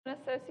An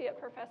associate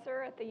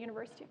professor at the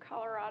University of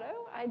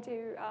Colorado. I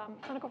do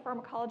clinical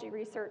pharmacology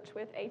research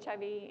with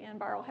HIV and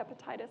viral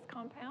hepatitis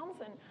compounds.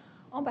 And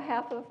on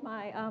behalf of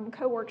my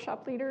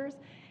co-workshop leaders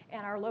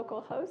and our local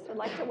hosts, I'd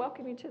like to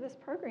welcome you to this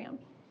program.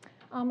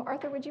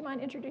 Arthur, would you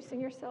mind introducing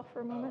yourself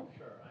for a moment? Oh,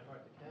 sure. I'm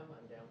Arthur Kim.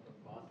 I'm down from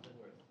Boston,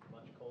 where it's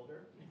much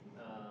colder.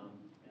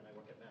 And I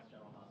work at Mass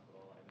General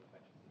Hospital. I'm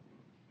infectious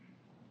disease.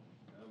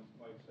 I'm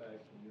Mike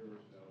Sachs from the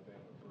University of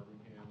Alabama,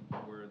 Birmingham,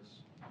 where it's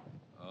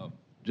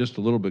just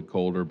a little bit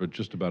colder, but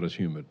just about as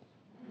humid.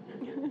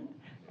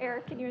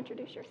 Eric, can you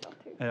introduce yourself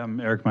too? Hey, I'm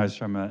Eric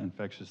Meister. I'm an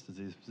infectious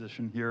disease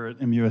physician here at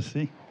MUSC.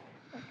 Okay,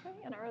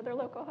 and our other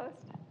local host.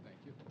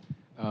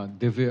 Thank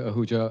you. Divya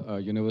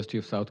Ahuja, University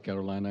of South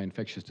Carolina,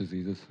 infectious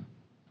diseases.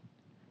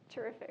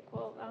 Terrific.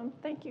 Well,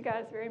 thank you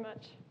guys very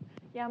much.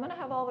 Yeah, I'm going to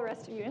have all the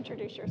rest of you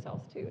introduce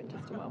yourselves too in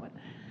just a moment.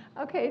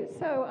 Okay,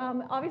 so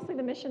obviously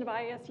the mission of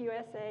IAS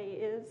USA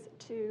is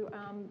to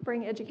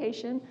bring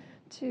education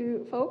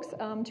to folks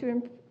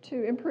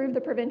to improve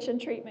the prevention,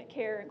 treatment,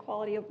 care, and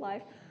quality of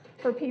life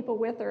for people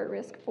with or at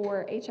risk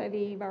for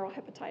HIV, viral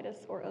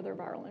hepatitis, or other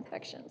viral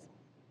infections.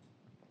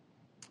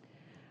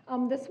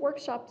 This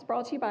workshop is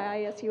brought to you by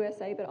IAS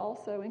USA, but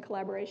also in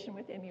collaboration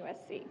with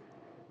MUSC.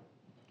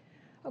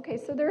 Okay,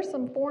 so there are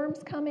some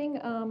forms coming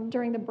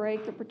during the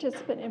break, the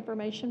participant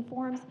information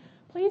forms.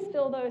 Please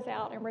fill those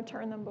out and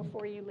return them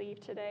before you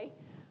leave today.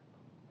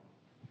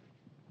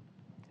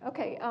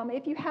 Okay,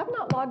 if you have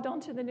not logged on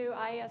to the new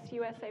IAS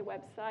USA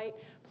website,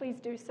 please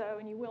do so,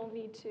 and you will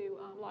need to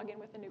log in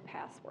with a new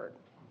password.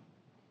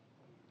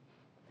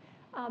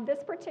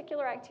 This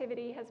particular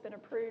activity has been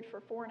approved for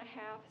 4.5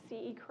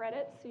 CE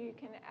credits, so you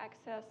can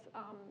access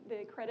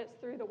the credits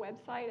through the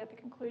website at the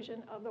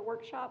conclusion of the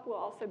workshop. We'll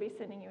also be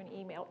sending you an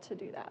email to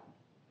do that.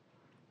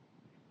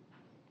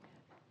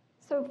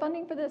 So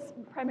funding for this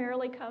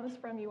primarily comes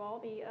from you all,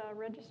 the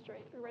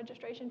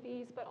registration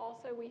fees, but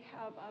also we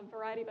have a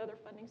variety of other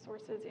funding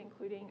sources,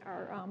 including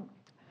our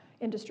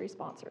industry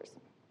sponsors.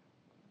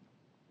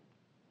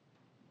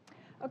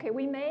 Okay,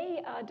 we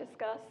may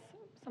discuss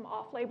some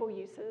off-label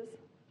uses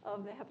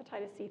of the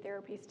hepatitis C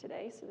therapies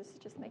today, so this is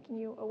just making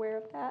you aware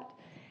of that.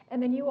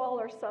 And then you all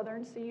are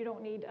Southern, so you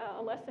don't need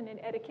a lesson in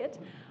etiquette,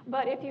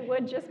 but if you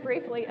would just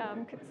briefly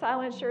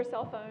silence your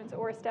cell phones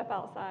or step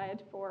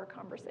outside for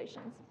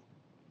conversations.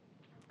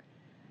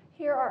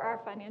 Here are our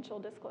financial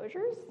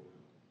disclosures.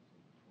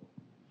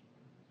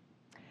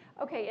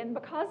 Okay, and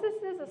because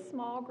this is a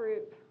small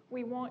group,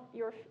 we want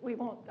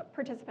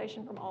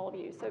participation from all of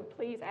you. So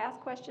please ask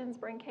questions,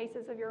 bring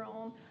cases of your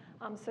own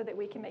so that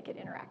we can make it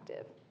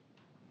interactive.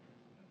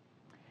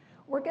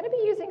 We're going to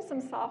be using some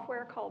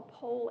software called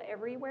Poll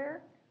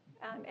Everywhere,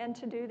 and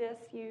to do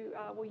this, you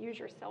will use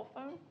your cell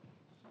phone.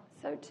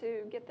 So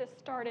to get this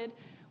started,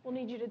 we'll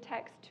need you to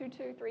text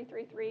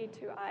 22333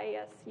 to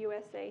IAS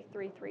USA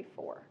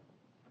 334.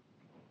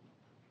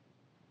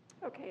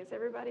 Okay, has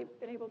everybody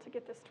been able to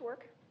get this to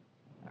work?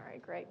 All right,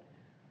 great.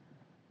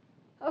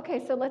 Okay,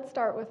 so let's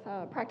start with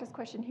a practice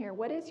question here.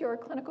 What is your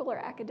clinical or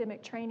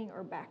academic training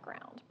or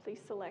background?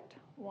 Please select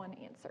one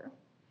answer.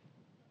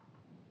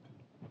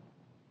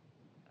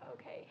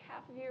 Okay,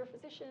 half of you are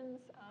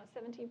physicians,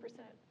 17%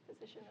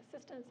 physician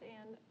assistants,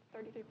 and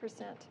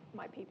 33%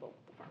 my people,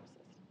 the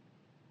pharmacist.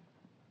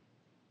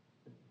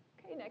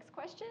 Okay, next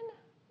question.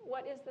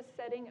 What is the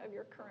setting of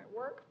your current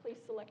work? Please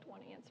select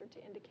one answer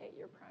to indicate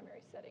your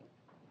primary setting.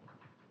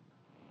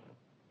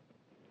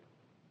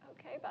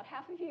 Okay, about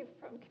half of you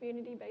from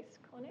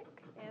community-based clinic,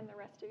 and the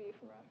rest of you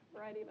from a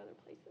variety of other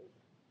places.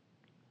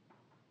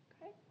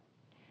 Okay.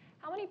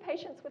 How many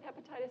patients with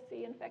hepatitis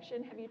C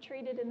infection have you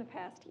treated in the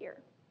past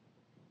year?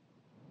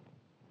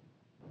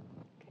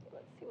 Okay,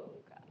 let's see what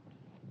we've got.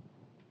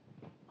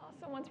 Oh,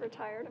 someone's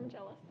retired. I'm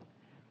jealous.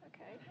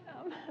 Okay.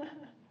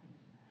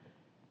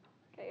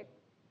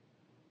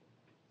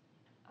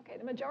 Okay,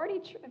 the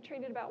majority have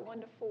treated about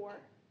 1 to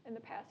 4 in the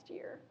past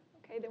year.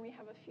 Okay, then we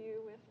have a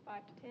few with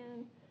 5 to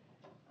 10.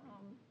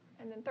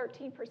 And then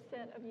 13%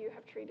 of you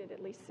have treated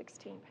at least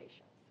 16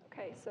 patients.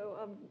 Okay, so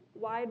a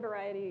wide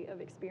variety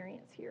of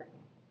experience here.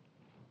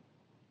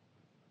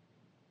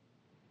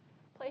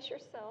 Place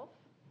yourself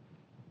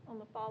on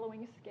the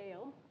following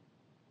scale.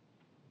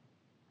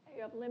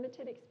 You have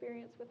limited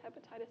experience with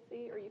hepatitis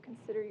C, or you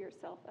consider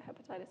yourself a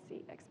hepatitis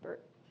C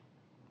expert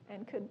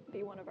and could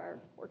be one of our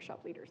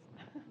workshop leaders.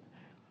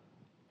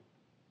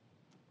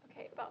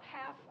 Okay, about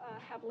half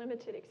have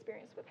limited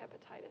experience with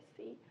hepatitis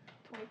C.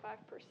 25%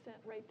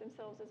 rate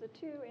themselves as a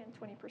 2 and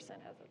 20%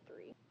 as a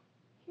 3.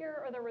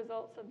 Here are the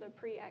results of the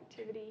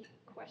pre-activity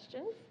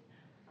questions.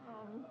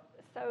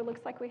 So it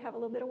looks like we have a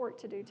little bit of work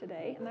to do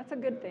today, and that's a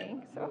good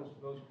thing. So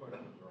Those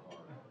questions are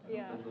hard.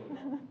 yeah.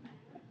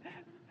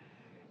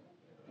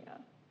 Yeah.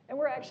 And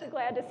we're actually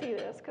glad to see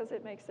this because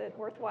it makes it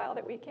worthwhile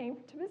that we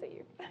came to visit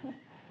you.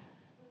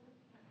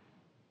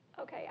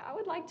 Okay, I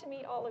would like to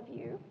meet all of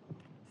you.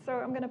 So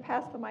I'm going to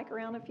pass the mic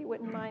around if you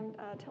wouldn't mind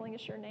telling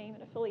us your name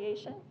and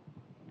affiliation.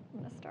 I'm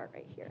going to start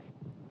right here.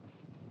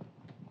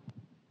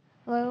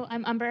 Hello,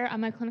 I'm Umber.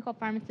 I'm a clinical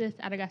pharmacist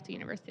at Augusta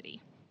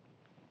University.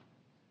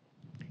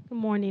 Good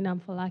morning, I'm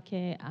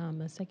Falake.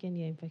 I'm a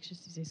second-year infectious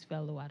disease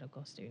fellow at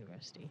Augusta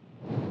University.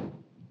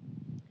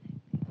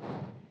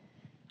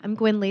 I'm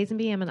Gwen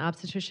Lazenby. I'm an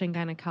obstetrician,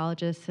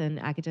 gynecologist, and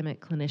academic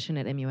clinician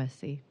at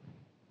MUSC.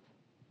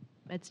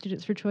 Med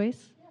Students for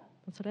Choice? Yeah.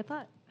 That's what I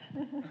thought.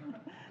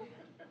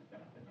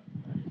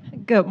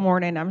 Good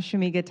morning. I'm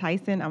Shamiga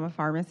Tyson. I'm a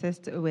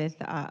pharmacist with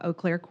Eau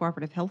Claire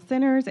Cooperative Health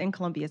Centers in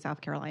Columbia,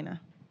 South Carolina.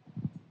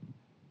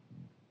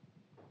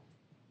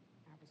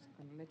 I was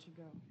going to let you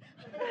go.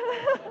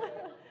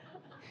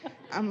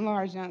 I'm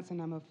Laura Johnson.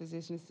 I'm a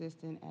physician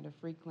assistant at a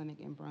free clinic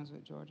in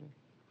Brunswick, Georgia,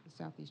 the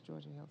Southeast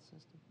Georgia Health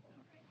System.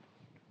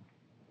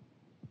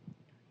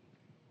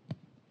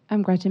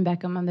 I'm Gretchen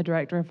Beckham. I'm the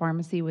Director of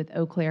Pharmacy with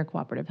Eau Claire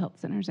Cooperative Health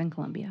Centers in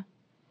Columbia.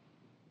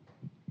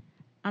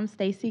 I'm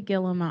Stacy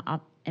Gillum,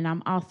 and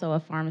I'm also a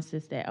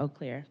pharmacist at Eau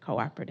Claire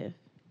Cooperative.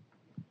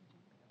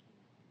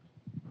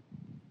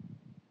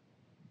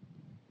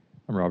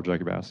 I'm Rob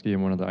Jakubowski.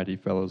 I'm one of the ID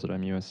fellows at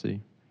MUSC.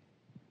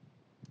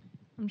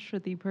 I'm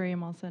Shruti Puri.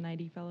 I'm also an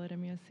ID fellow at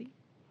MUSC.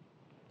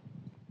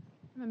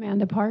 I'm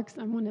Amanda Parks.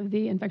 I'm one of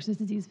the infectious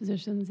disease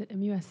physicians at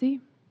MUSC.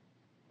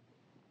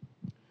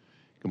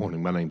 Good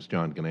morning. My name's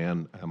John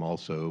Gannan. I'm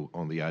also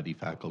on the ID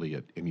faculty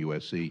at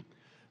MUSC.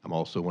 I'm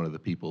also one of the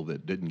people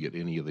that didn't get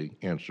any of the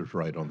answers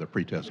right on the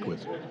pretest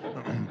quiz.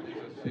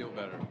 Feel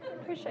better.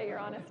 Appreciate your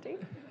honesty.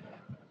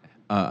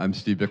 I'm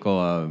Steve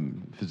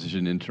Bickel,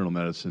 physician in internal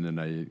medicine,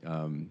 and I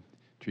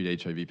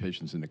treat HIV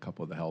patients in a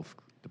couple of the health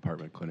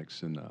department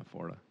clinics in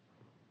Florida.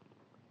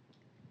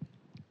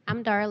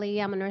 I'm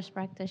Darlie. I'm a nurse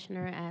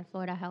practitioner at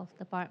Florida Health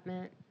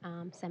Department,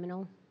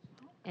 Seminole,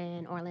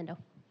 and Orlando.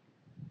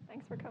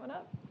 Thanks for coming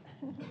up.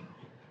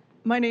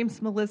 My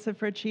name's Melissa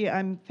Fritchie.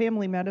 I'm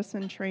family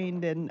medicine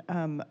trained and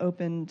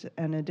opened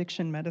an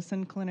addiction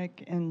medicine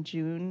clinic in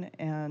June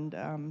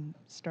and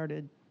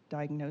started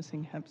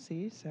diagnosing Hep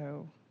C,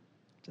 so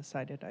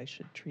decided I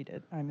should treat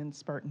it. I'm in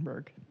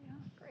Spartanburg. Yeah,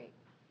 great.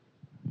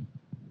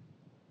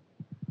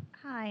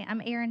 Hi,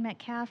 I'm Erin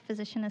Metcalf,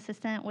 physician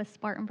assistant with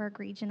Spartanburg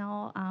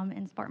Regional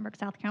in Spartanburg,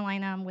 South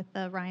Carolina. I'm with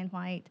the Ryan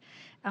White,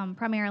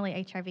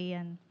 primarily HIV,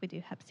 and we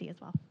do Hep C as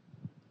well.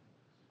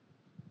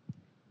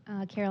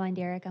 Caroline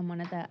Derrick. I'm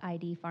one of the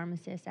ID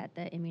pharmacists at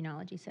the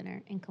Immunology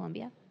Center in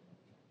Columbia.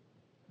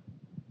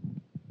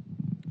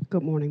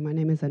 Good morning. My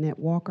name is Annette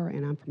Walker,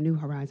 and I'm from New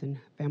Horizon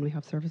Family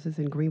Health Services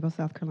in Greenville,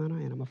 South Carolina,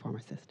 and I'm a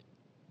pharmacist.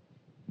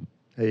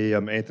 Hey,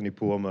 I'm Anthony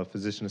Poole. I'm a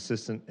physician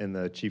assistant and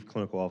the chief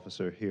clinical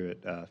officer here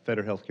at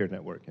Feder Healthcare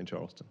Network in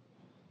Charleston.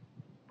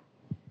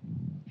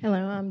 Hello,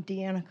 I'm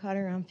Deanna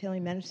Cotter. I'm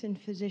family medicine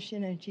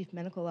physician and chief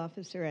medical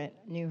officer at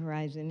New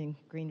Horizon in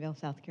Greenville,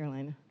 South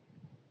Carolina.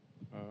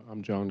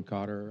 I'm John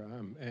Cotter.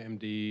 I'm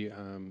MD,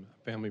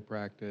 family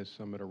practice.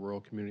 I'm at a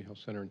rural community health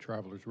center in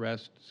Travelers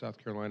Rest,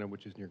 South Carolina,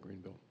 which is near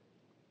Greenville.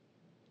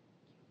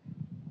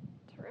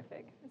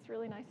 Terrific. It's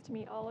really nice to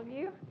meet all of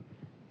you.